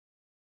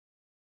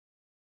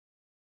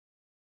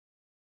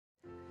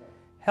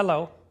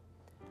Hello,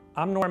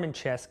 I'm Norman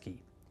Chesky,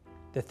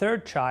 the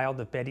third child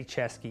of Betty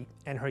Chesky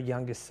and her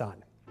youngest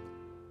son.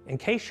 In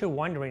case you're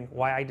wondering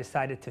why I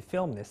decided to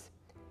film this,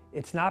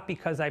 it's not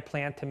because I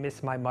plan to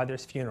miss my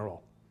mother's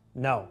funeral.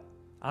 No,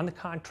 on the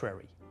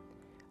contrary.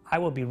 I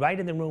will be right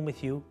in the room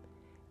with you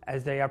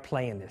as they are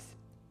playing this.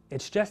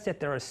 It's just that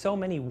there are so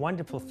many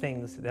wonderful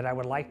things that I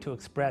would like to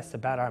express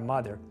about our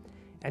mother,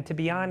 and to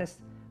be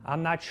honest,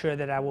 I'm not sure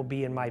that I will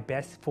be in my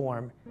best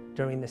form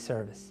during the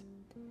service.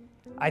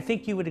 I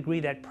think you would agree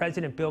that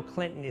President Bill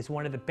Clinton is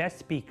one of the best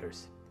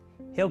speakers.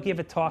 He'll give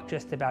a talk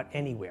just about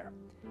anywhere,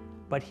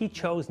 but he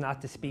chose not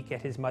to speak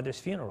at his mother's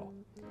funeral.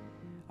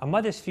 A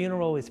mother's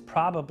funeral is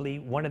probably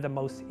one of the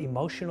most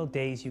emotional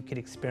days you could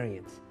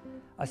experience,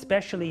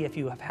 especially if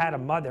you have had a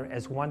mother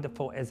as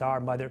wonderful as our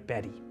mother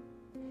Betty.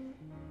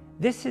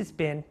 This has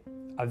been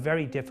a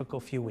very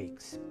difficult few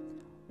weeks.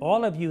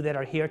 All of you that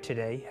are here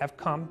today have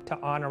come to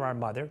honor our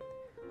mother,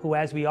 who,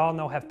 as we all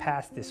know, have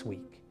passed this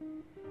week.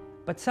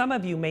 But some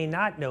of you may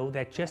not know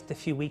that just a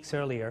few weeks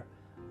earlier,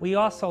 we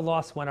also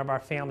lost one of our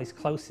family's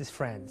closest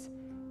friends,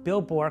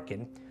 Bill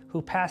Borkin,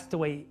 who passed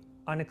away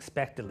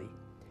unexpectedly.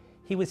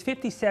 He was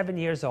 57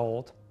 years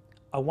old,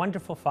 a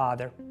wonderful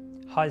father,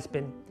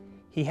 husband.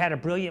 He had a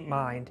brilliant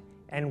mind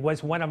and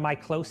was one of my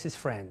closest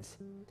friends.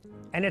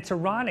 And it's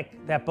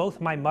ironic that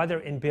both my mother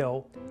and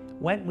Bill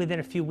went within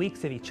a few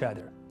weeks of each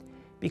other,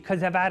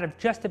 because out of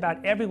just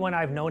about everyone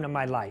I've known in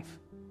my life,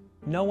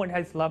 no one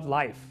has loved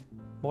life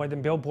more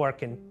than Bill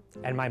Borkin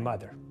and my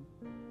mother.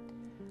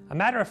 A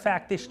matter of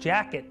fact, this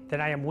jacket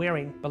that I am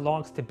wearing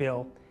belongs to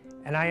Bill,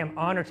 and I am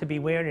honored to be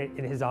wearing it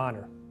in his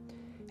honor.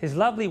 His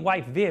lovely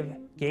wife, Viv,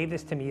 gave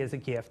this to me as a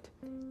gift.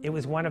 It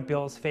was one of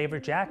Bill's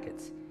favorite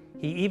jackets.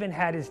 He even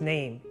had his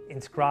name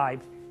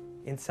inscribed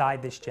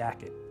inside this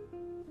jacket.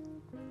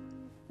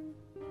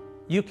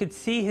 You could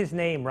see his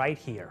name right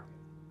here.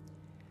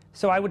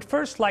 So I would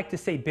first like to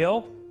say,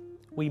 Bill,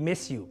 we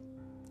miss you.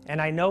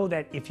 And I know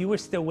that if you were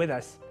still with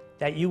us,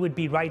 that you would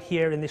be right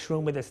here in this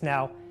room with us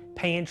now,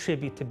 paying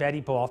tribute to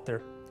Betty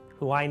Balter,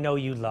 who I know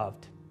you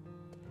loved.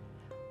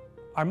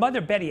 Our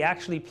mother Betty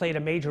actually played a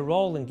major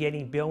role in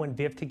getting Bill and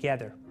Viv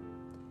together.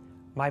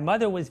 My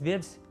mother was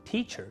Viv's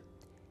teacher,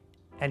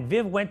 and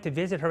Viv went to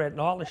visit her at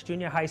Nautilus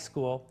Junior High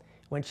School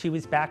when she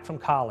was back from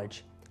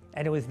college.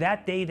 And it was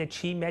that day that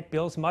she met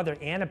Bill's mother,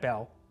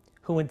 Annabelle,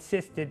 who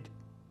insisted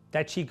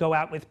that she go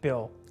out with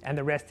Bill, and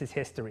the rest is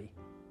history.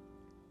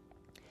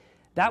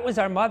 That was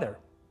our mother.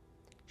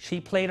 She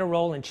played a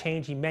role in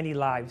changing many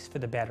lives for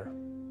the better.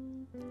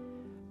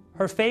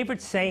 Her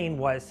favorite saying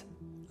was,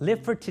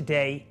 live for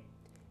today,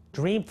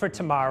 dream for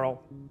tomorrow,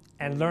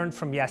 and learn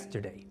from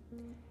yesterday.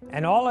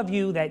 And all of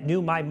you that knew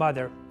my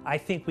mother, I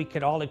think we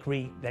could all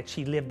agree that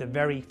she lived a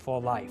very full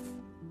life.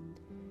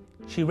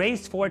 She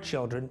raised 4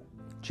 children,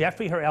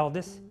 Jeffrey, her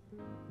eldest,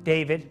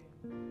 David,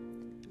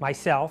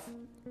 myself,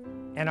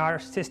 and our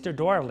sister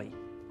Doralee.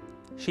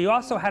 She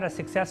also had a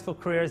successful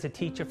career as a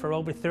teacher for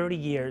over 30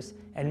 years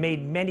and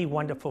made many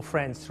wonderful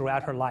friends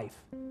throughout her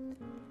life.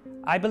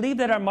 I believe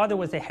that our mother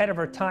was ahead of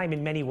her time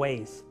in many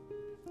ways.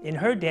 In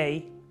her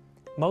day,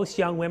 most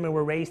young women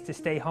were raised to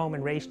stay home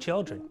and raise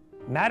children.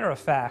 Matter of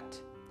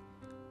fact,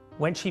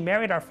 when she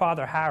married our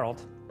father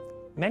Harold,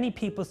 many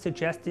people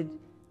suggested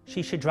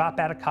she should drop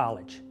out of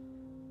college,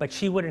 but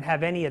she wouldn't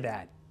have any of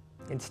that.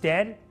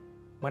 Instead,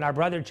 when our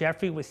brother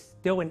Jeffrey was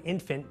still an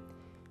infant,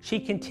 she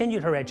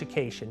continued her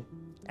education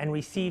and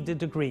received a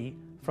degree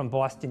from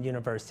Boston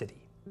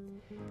University.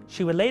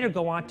 She would later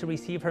go on to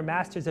receive her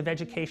Master's of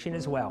Education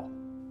as well.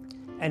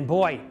 And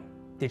boy,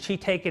 did she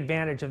take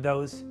advantage of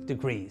those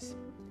degrees.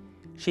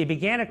 She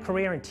began a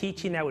career in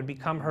teaching that would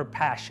become her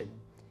passion.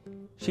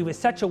 She was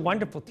such a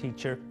wonderful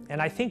teacher,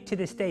 and I think to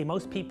this day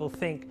most people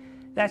think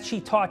that she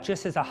taught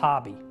just as a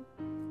hobby.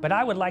 But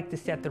I would like to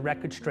set the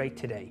record straight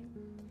today.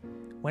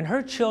 When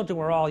her children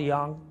were all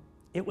young,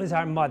 it was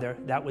our mother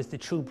that was the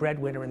true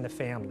breadwinner in the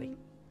family.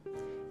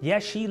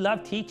 Yes, she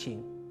loved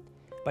teaching,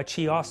 but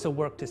she also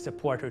worked to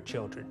support her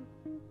children.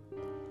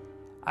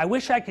 I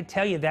wish I could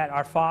tell you that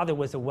our father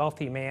was a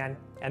wealthy man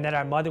and that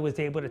our mother was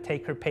able to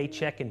take her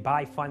paycheck and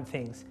buy fun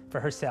things for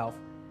herself,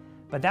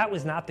 but that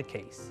was not the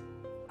case.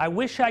 I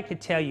wish I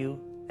could tell you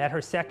that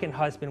her second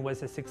husband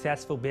was a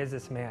successful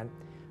businessman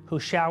who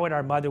showered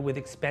our mother with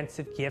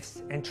expensive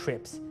gifts and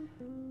trips,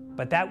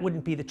 but that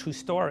wouldn't be the true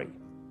story.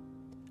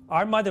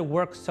 Our mother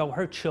worked so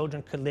her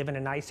children could live in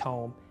a nice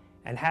home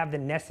and have the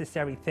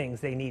necessary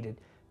things they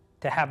needed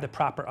to have the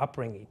proper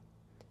upbringing.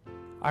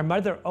 Our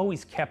mother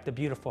always kept a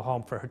beautiful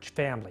home for her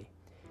family.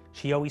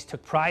 She always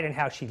took pride in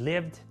how she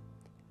lived.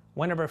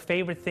 One of her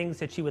favorite things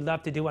that she would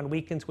love to do on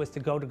weekends was to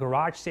go to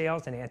garage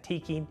sales and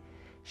antiquing.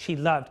 She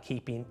loved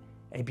keeping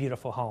a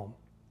beautiful home.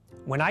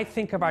 When I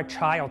think of our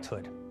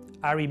childhood,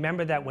 I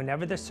remember that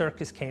whenever the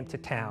circus came to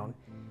town,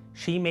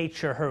 she made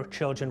sure her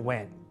children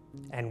went,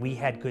 and we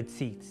had good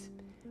seats.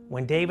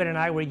 When David and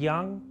I were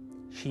young,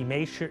 she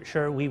made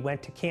sure we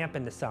went to camp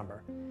in the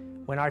summer.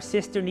 When our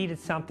sister needed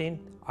something,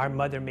 our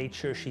mother made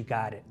sure she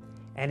got it.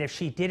 And if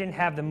she didn't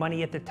have the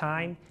money at the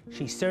time,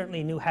 she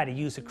certainly knew how to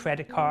use a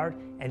credit card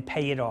and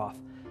pay it off.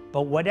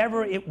 but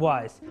whatever it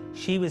was,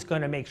 she was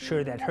going to make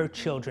sure that her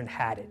children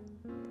had it.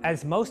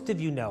 As most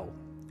of you know,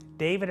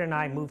 David and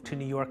I moved to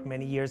New York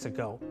many years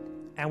ago,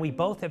 and we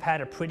both have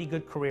had a pretty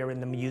good career in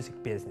the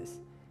music business.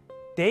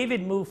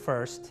 David moved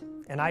first,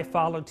 and I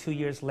followed 2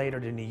 years later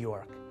to New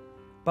York.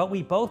 But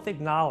we both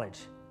acknowledge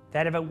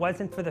that if it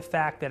wasn't for the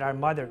fact that our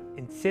mother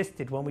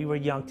insisted when we were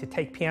young to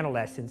take piano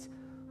lessons,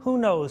 who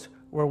knows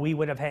where we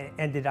would have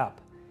ended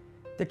up.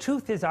 The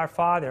truth is our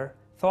father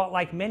thought,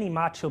 like many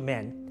macho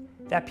men,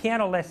 that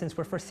piano lessons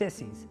were for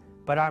sissies,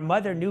 but our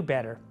mother knew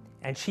better,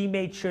 and she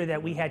made sure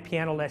that we had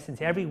piano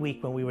lessons every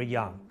week when we were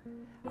young.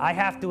 I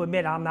have to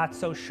admit, I'm not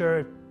so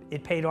sure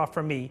it paid off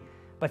for me,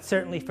 but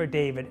certainly for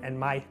David and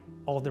my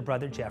older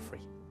brother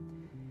Jeffrey.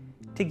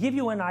 To give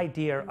you an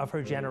idea of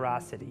her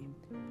generosity,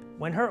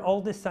 when her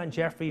oldest son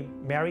Jeffrey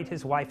married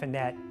his wife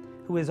Annette,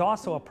 who is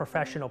also a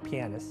professional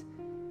pianist,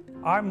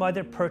 our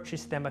mother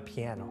purchased them a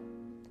piano.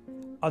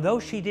 Although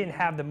she didn't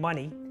have the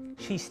money,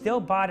 she still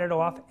bought it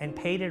off and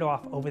paid it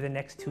off over the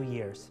next 2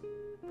 years.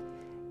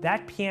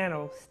 That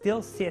piano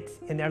still sits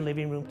in their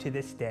living room to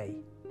this day.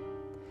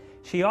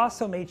 She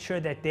also made sure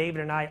that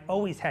David and I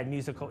always had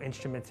musical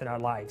instruments in our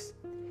lives,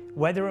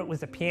 whether it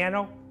was a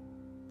piano,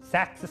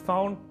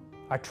 saxophone,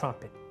 or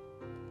trumpet.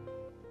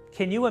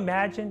 Can you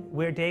imagine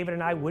where David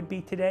and I would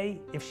be today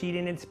if she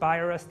didn't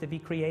inspire us to be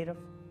creative?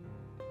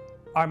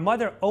 Our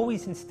mother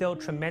always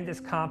instilled tremendous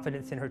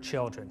confidence in her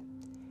children,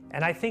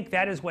 and I think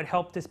that is what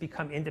helped us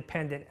become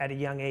independent at a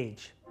young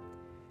age.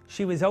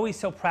 She was always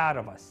so proud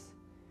of us.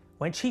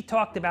 When she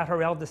talked about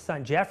her eldest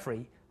son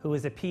Jeffrey, who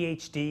was a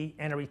PhD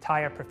and a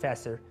retired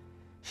professor,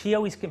 she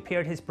always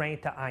compared his brain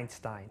to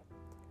Einstein.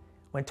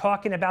 When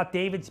talking about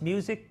David's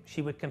music,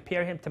 she would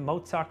compare him to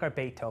Mozart or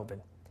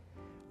Beethoven.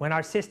 When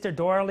our sister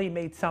Doralee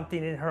made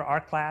something in her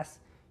art class,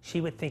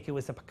 she would think it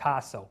was a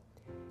Picasso.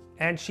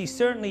 And she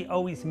certainly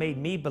always made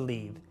me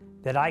believe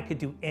that I could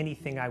do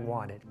anything I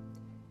wanted.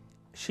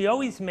 She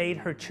always made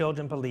her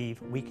children believe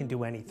we can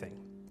do anything.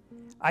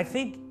 I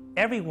think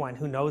everyone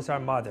who knows our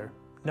mother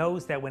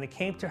knows that when it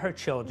came to her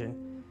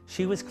children,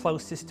 she was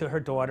closest to her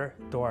daughter,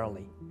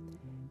 Doralee.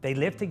 They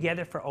lived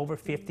together for over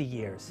 50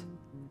 years.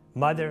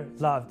 Mother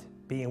loved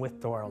being with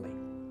Doralee.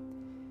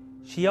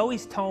 She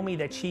always told me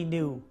that she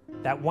knew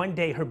that one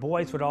day her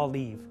boys would all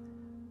leave,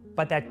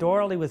 but that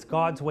Doralee was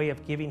God's way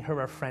of giving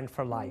her a friend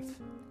for life.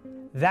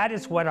 That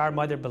is what our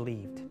mother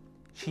believed.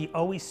 She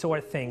always saw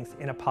things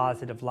in a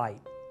positive light.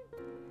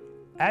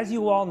 As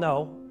you all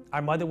know,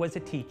 our mother was a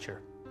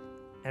teacher.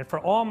 And for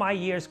all my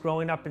years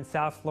growing up in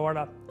South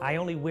Florida, I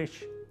only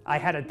wish I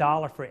had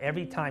 $1 for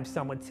every time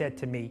someone said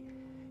to me,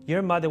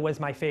 "Your mother was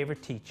my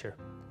favorite teacher,"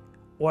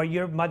 or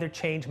 "Your mother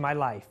changed my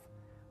life,"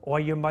 or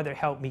 "Your mother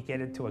helped me get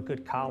into a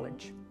good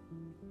college,"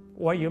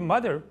 or "Your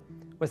mother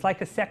was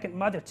like a second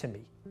mother to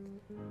me."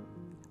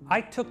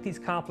 I took these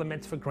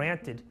compliments for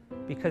granted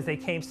because they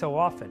came so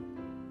often.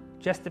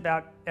 Just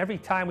about every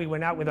time we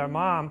went out with our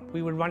mom,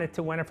 we would run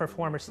into one of her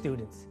former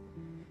students.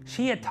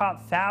 She had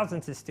taught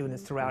thousands of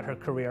students throughout her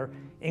career,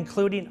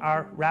 including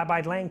our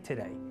Rabbi Lang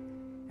today.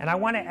 And I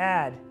want to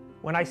add,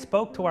 when I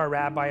spoke to our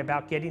rabbi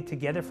about getting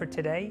together for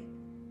today,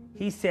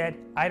 he said,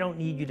 "I don't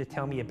need you to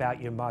tell me about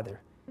your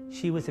mother.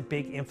 She was a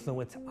big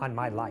influence on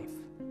my life."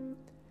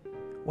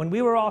 When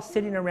we were all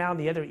sitting around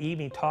the other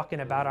evening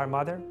talking about our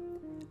mother,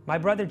 my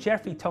brother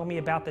Jeffrey told me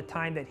about the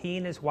time that he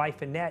and his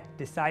wife Annette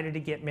decided to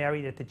get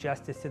married at the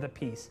Justice of the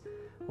Peace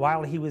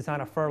while he was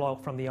on a furlough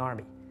from the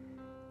Army.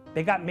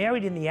 They got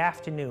married in the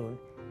afternoon,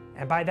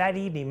 and by that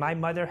evening my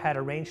mother had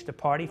arranged a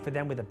party for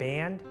them with a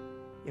band.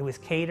 It was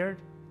catered,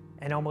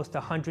 and almost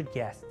 100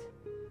 guests.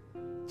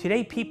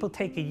 Today people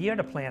take a year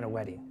to plan a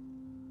wedding.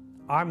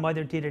 Our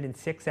mother did it in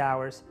 6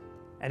 hours,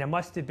 and it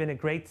must have been a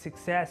great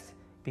success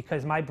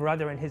because my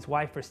brother and his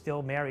wife are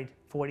still married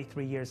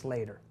 43 years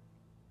later.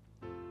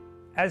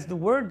 As the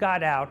word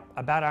got out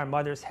about our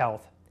mother's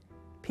health,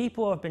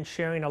 people have been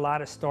sharing a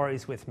lot of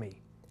stories with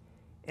me.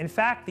 In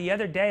fact, the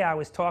other day I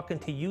was talking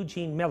to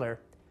Eugene Miller,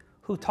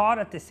 who taught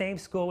at the same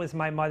school as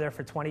my mother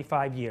for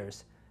 25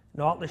 years,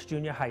 Nautilus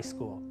Junior High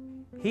School.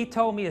 He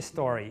told me a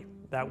story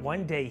that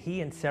one day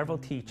he and several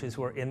teachers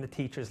were in the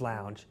teacher's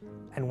lounge,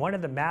 and one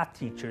of the math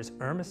teachers,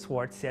 Irma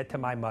Swartz, said to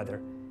my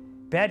mother,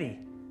 "Betty,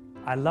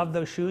 I love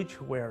those shoes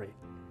you're wearing."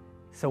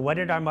 So what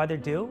did our mother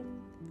do?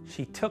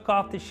 She took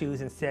off the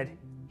shoes and said,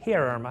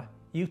 "Here, Irma,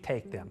 you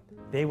take them.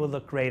 They will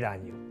look great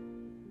on you."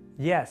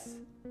 Yes,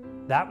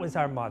 that was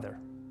our mother.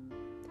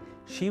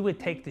 She would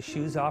take the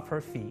shoes off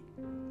her feet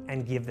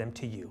and give them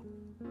to you.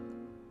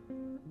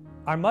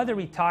 Our mother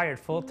retired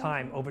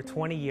full-time over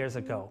 20 years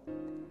ago,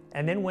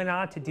 and then went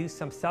on to do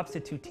some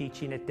substitute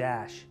teaching at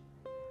Dash.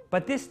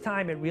 But this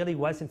time it really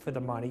wasn't for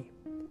the money,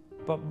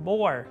 but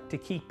more to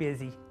keep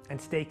busy and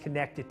stay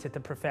connected to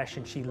the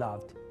profession she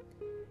loved.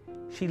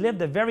 She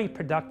lived a very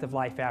productive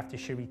life after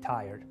she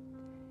retired.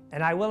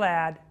 And I will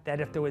add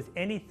that if there was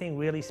anything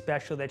really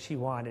special that she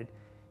wanted,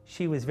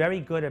 she was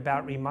very good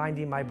about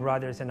reminding my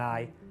brothers and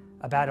I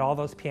about all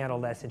those piano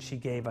lessons she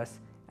gave us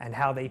and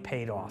how they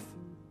paid off.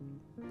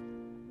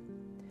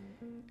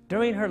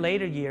 During her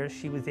later years,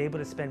 she was able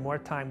to spend more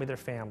time with her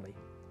family.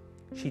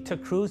 She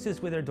took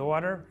cruises with her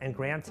daughter and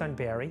grandson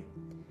Barry.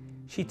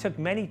 She took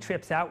many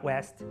trips out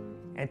west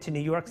and to New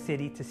York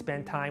City to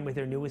spend time with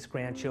her newest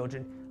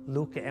grandchildren,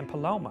 Luca and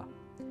Paloma.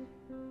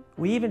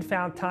 We even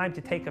found time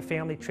to take a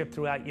family trip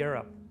throughout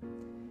Europe.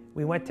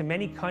 We went to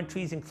many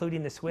countries,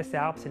 including the Swiss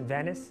Alps and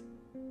Venice.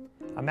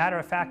 A matter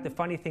of fact, the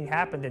funny thing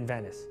happened in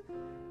Venice.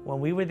 When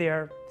we were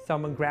there,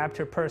 someone grabbed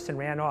her purse and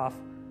ran off.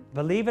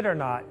 Believe it or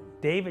not,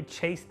 David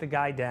chased the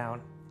guy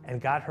down and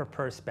got her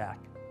purse back.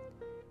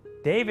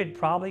 David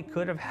probably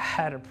could have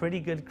had a pretty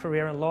good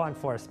career in law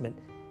enforcement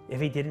if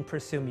he didn't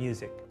pursue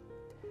music.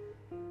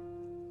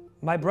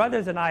 My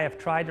brothers and I have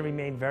tried to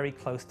remain very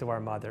close to our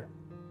mother.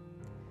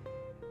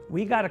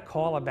 We got a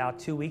call about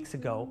 2 weeks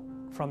ago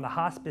from the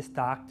hospice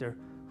doctor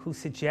who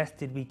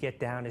suggested we get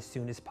down as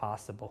soon as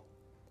possible.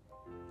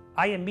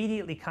 I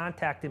immediately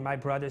contacted my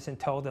brothers and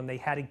told them they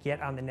had to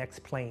get on the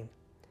next plane.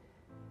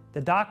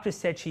 The doctor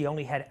said she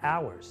only had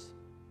hours.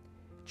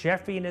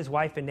 Jeffrey and his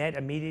wife Annette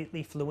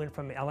immediately flew in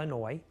from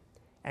Illinois,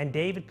 and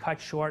David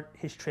cut short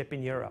his trip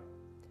in Europe.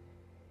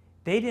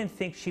 They didn't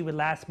think she would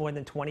last more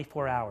than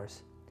 24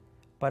 hours,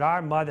 but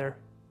our mother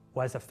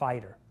was a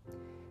fighter.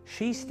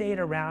 She stayed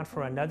around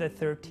for another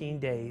 13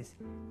 days,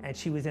 and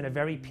she was in a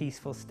very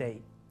peaceful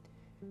state.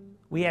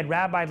 We had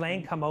Rabbi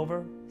Lane come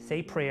over,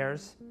 say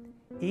prayers.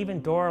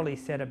 Even Dorley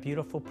said a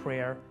beautiful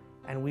prayer,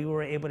 and we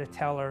were able to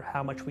tell her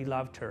how much we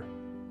loved her.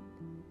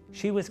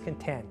 She was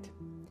content.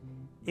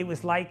 It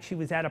was like she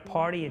was at a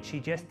party and she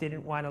just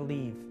didn't want to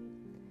leave.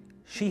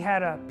 She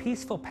had a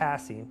peaceful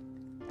passing,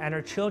 and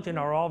her children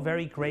are all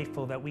very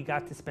grateful that we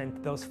got to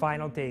spend those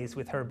final days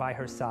with her by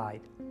her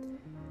side.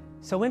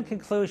 So in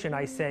conclusion,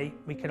 I say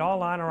we could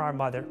all honor our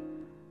mother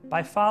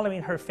by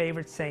following her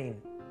favorite saying: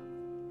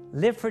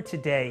 live for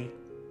today,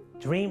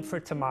 dream for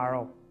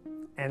tomorrow,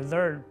 and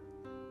learn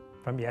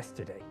from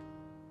yesterday.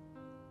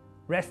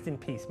 Rest in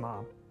peace,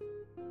 Mom.